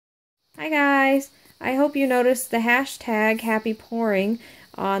guys, I hope you noticed the hashtag Happy Pouring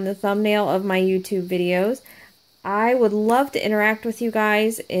on the thumbnail of my YouTube videos. I would love to interact with you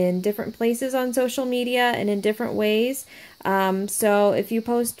guys in different places on social media and in different ways. So if you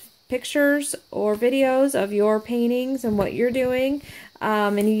post pictures or videos of your paintings and what you're doing,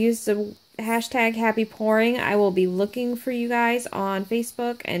 and you use the hashtag Happy Pouring, I will be looking for you guys on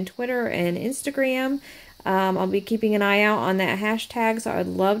Facebook and Twitter and Instagram. I'll be keeping an eye out on that hashtag, so I'd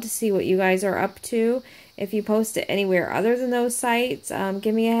love to see what you guys are up to. If you post it anywhere other than those sites,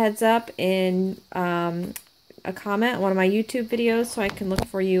 give me a heads up in a comment on one of my YouTube videos so I can look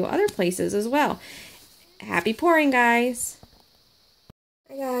for you other places as well. Happy pouring, guys!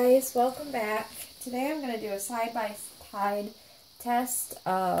 Hi guys, welcome back. Today I'm going to do a side-by-side test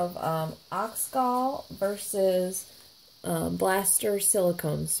of ox gall versus blaster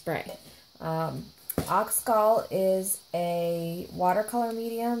silicone spray. Ox gall is a watercolor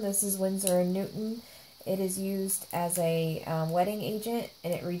medium. This is Winsor & Newton. It is used as a wetting agent,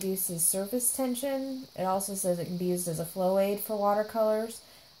 and it reduces surface tension. It also says it can be used as a flow aid for watercolors.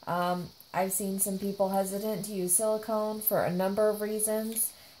 I've seen some people hesitant to use silicone for a number of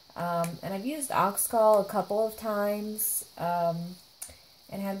reasons. And I've used ox gall a couple of times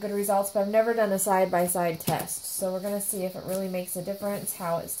and had good results, but I've never done a side-by-side test. So we're going to see if it really makes a difference,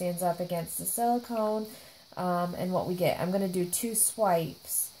 how it stands up against the silicone, and what we get. I'm going to do 2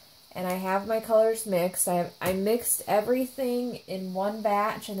 swipes. And I have my colors mixed. I mixed everything in one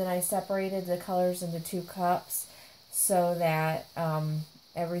batch, and then I separated the colors into 2 cups so that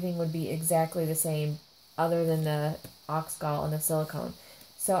everything would be exactly the same other than the ox gall and the silicone.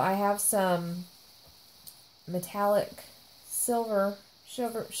 So I have some metallic silver,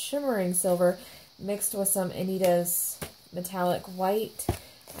 shimmering silver, mixed with some Anita's metallic white.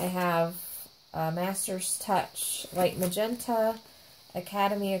 I have Master's Touch light magenta,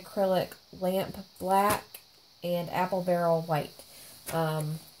 Academy acrylic lamp black, and apple barrel white.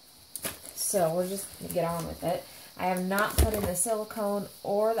 So we're just going to get on with it. I have not put in the silicone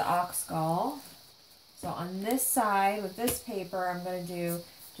or the ox gall. So on this side with this paper, I'm going to do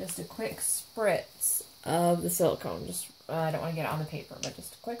just a quick spritz of the silicone. Just I don't want to get it on the paper, but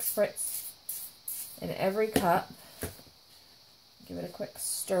just a quick spritz in every cup. Give it a quick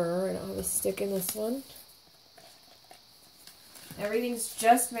stir, and I'll have a stick in this one. Everything's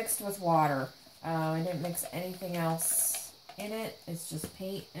just mixed with water. I didn't mix anything else in it. It's just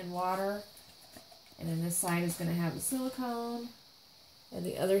paint and water. And then this side is going to have the silicone. And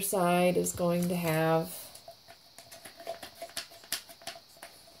the other side is going to have,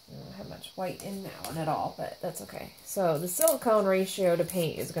 I don't have much white in that one at all, but that's okay. So the silicone ratio to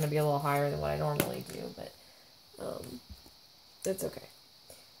paint is going to be a little higher than what I normally do, but that's okay.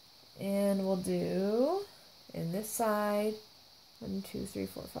 And we'll do, in this side, 1, 2, 3,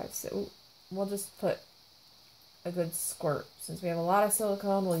 4, 5, 6. We'll just put a good squirt. Since we have a lot of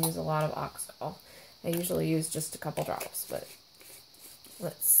silicone, we'll use a lot of ox gall. I usually use just a couple drops, but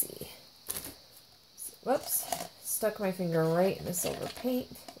let's see. Whoops. Stuck my finger right in the silver paint.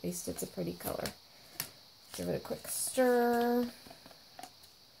 At least it's a pretty color. Give it a quick stir.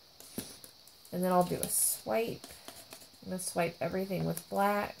 And then I'll do a swipe. I'm going to swipe everything with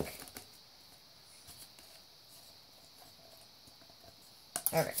black.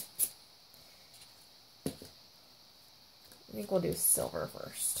 Alright. I think we'll do silver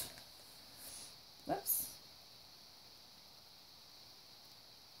first. Whoops.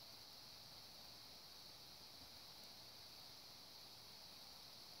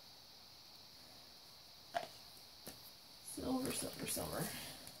 Silver, silver, silver.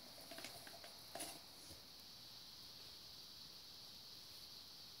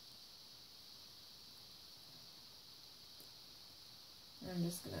 I'm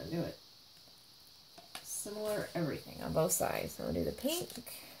just going to do it similar everything on both sides. So I'll do the pink.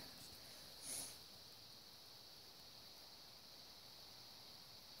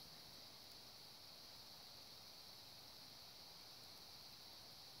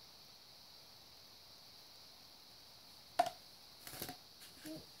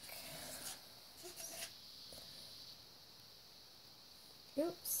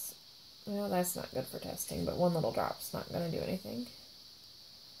 Oops. Well, that's not good for testing, but 1 little drop's not going to do anything.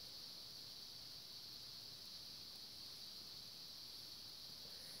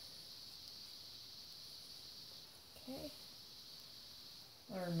 Okay.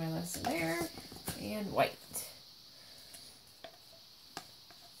 Learned my lesson there. And white.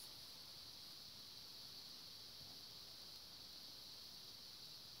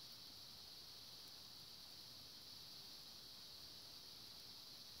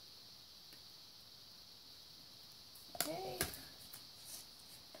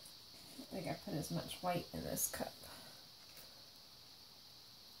 I think I put as much white in this cup.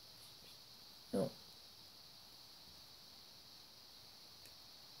 Oh.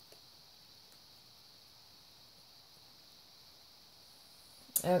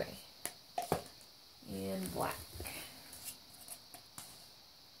 Okay. And black.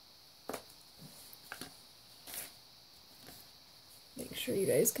 Make sure you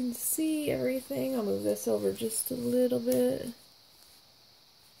guys can see everything. I'll move this over just a little bit.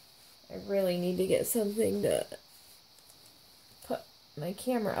 I really need to get something to put my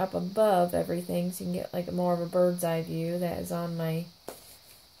camera up above everything so you can get like more of a bird's eye view. That is on my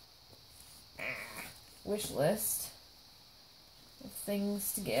wish list of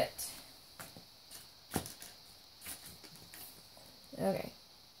things to get. Okay.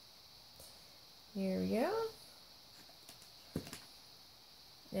 Here we go.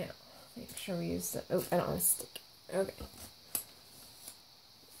 Now, make sure we use the, oh, I don't want to stick it. Okay.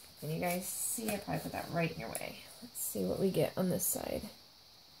 Can you guys see? I probably put that right in your way. Let's see what we get on this side.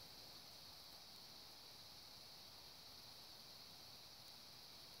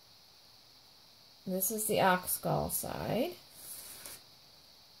 This is the ox gall side.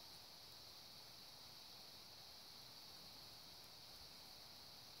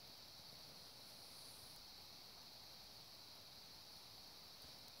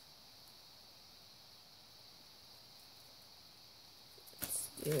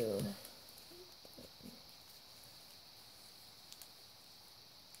 Do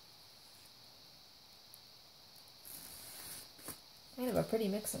kind of a pretty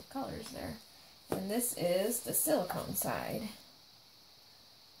mix of colors there. And this is the silicone side.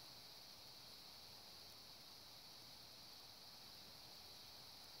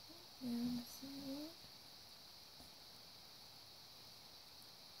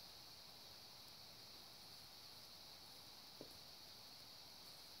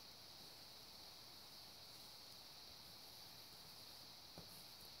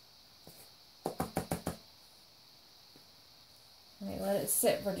 Okay, let it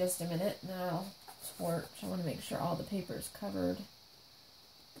sit for just a minute, and then I'll torch. I want to make sure all the paper is covered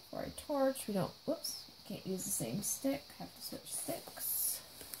before I torch. We don't, whoops, can't use the same stick. Have to switch sticks.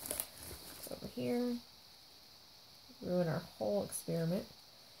 It's over here. Ruin our whole experiment.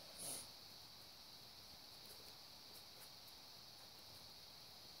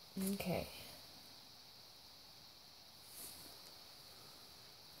 Okay.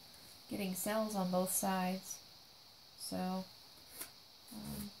 Getting cells on both sides. So,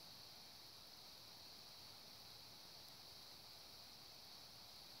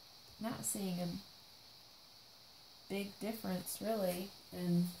 not seeing a big difference really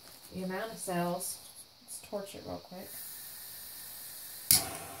in the amount of cells. Let's torch it real quick.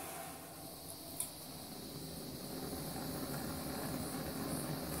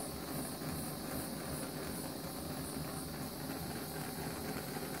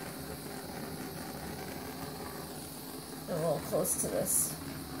 A little close to this.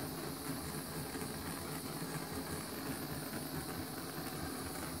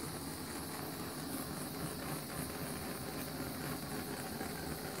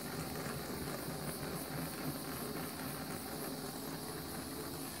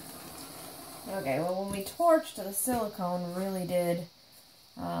 Okay, well when we torched, the silicone really did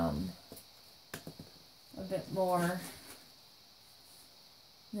a bit more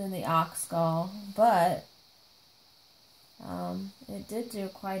than the ox gall, but it did do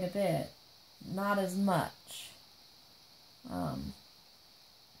quite a bit. Not as much. I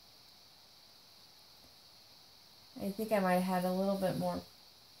think I might have had a little bit more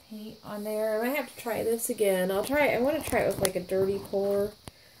paint on there. I might have to try this again. I want to try it with like a dirty pour.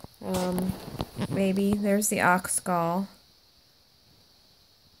 Maybe. There's the ox gall.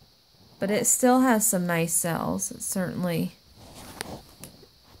 But it still has some nice cells. It certainly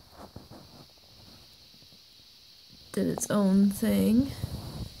did its own thing.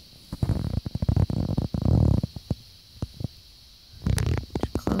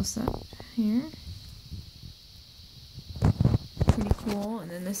 Close up here. Pretty cool. And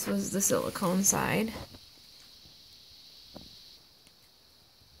then this was the silicone side.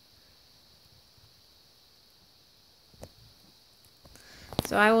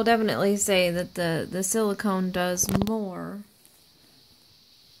 So I will definitely say that the silicone did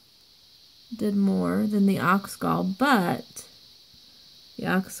more than the ox gall, but the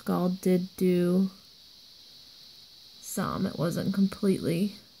ox gall did do some. It wasn't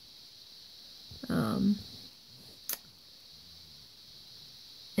completely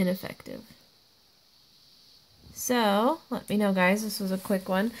ineffective. So, let me know, guys. This was a quick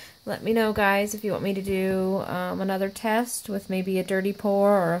one. Let me know, guys, if you want me to do another test with maybe a dirty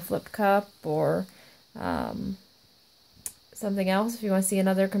pour or a flip cup or something else. If you want to see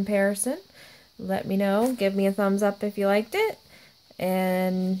another comparison, let me know. Give me a thumbs up if you liked it.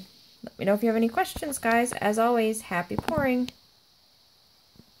 And let me know if you have any questions, guys. As always, happy pouring.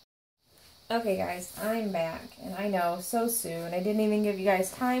 Okay, guys, I'm back. And I know, so soon. I didn't even give you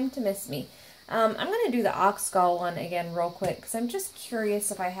guys time to miss me. I'm going to do the ox gall one again real quick because I'm just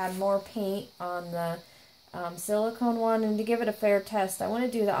curious if I had more paint on the silicone one. And to give it a fair test, I want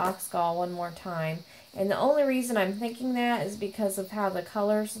to do the ox gall one more time. And the only reason I'm thinking that is because of how the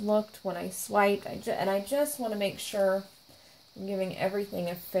colors looked when I swiped. And I just want to make sure I'm giving everything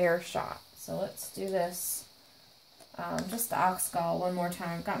a fair shot. So let's do this. Just the ox gall one more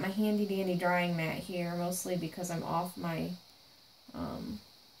time. I've got my handy dandy drying mat here, mostly because I'm off my...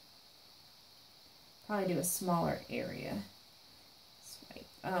 probably do a smaller area.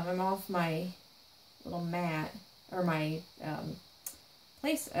 I'm off my little mat, or my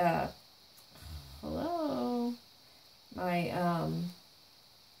place, hello, my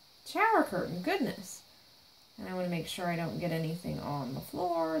shower curtain, goodness. And I want to make sure I don't get anything on the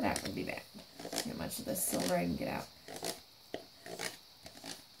floor. That would be bad. Get much of this silver I can get out.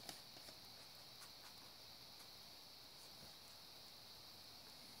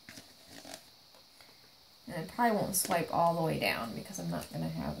 And I probably won't swipe all the way down because I'm not going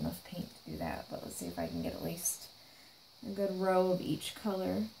to have enough paint to do that. But let's see if I can get at least a good row of each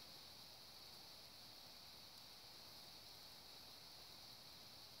color.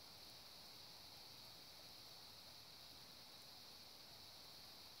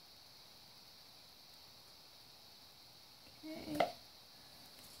 Okay.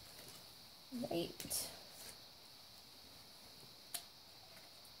 White.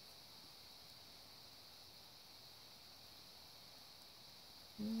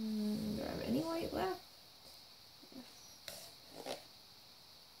 Do I have any white left?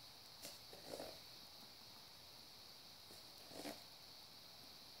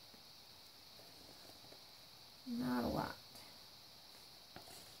 Not a lot.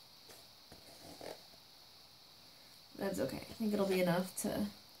 That's okay. I think it'll be enough to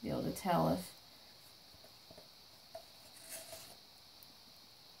be able to tell if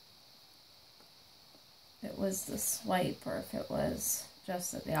it was the swipe or if it was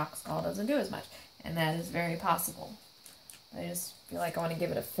just that the ox gall doesn't do as much. And that is very possible. I just feel like I want to give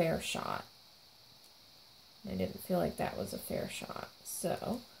it a fair shot. I didn't feel like that was a fair shot.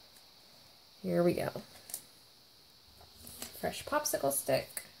 So, here we go. Fresh popsicle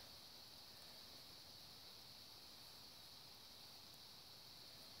stick.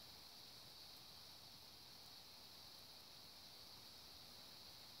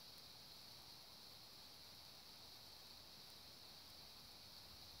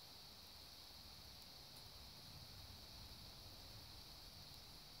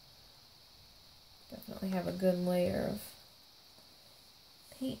 Definitely have a good layer of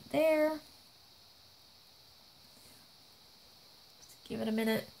paint there. Just give it a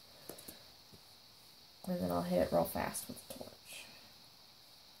minute. And then I'll hit it real fast with the torch.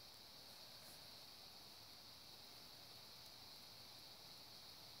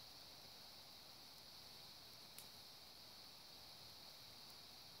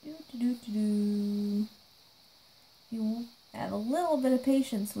 You have a little bit of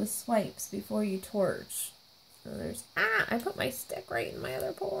patience with swipes before you torch. So there's, I put my stick right in my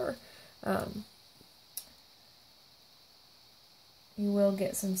other pour. You will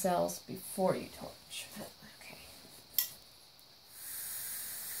get some cells before you torch. Okay.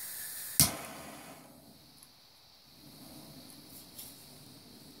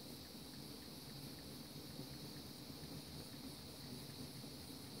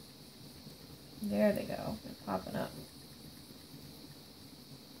 There they go. They're popping up.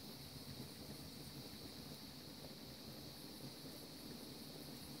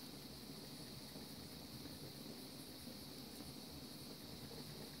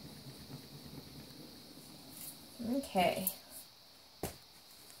 Okay.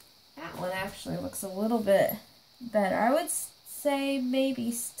 That one actually looks a little bit better. I would say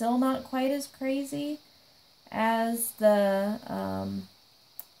maybe still not quite as crazy as the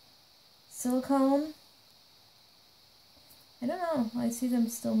silicone. I don't know. I see them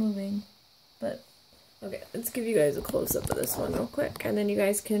still moving. But, okay, let's give you guys a close-up of this one real quick. And then you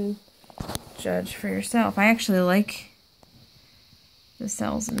guys can judge for yourself. I actually like the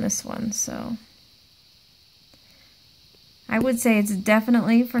cells in this one, so... I would say it's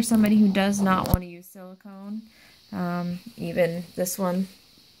definitely for somebody who does not want to use silicone. Even this one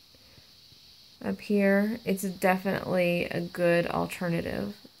up here, it's definitely a good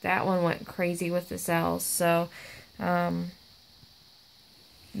alternative. That one went crazy with the cells, so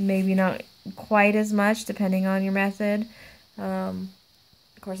maybe not quite as much depending on your method. Of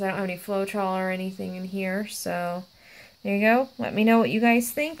course, I don't have any Floetrol or anything in here, so there you go. Let me know what you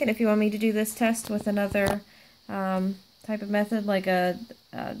guys think, and if you want me to do this test with another type of method like a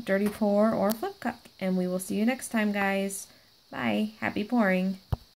dirty pour or flip cup. And we will see you next time, guys. Bye. Happy pouring.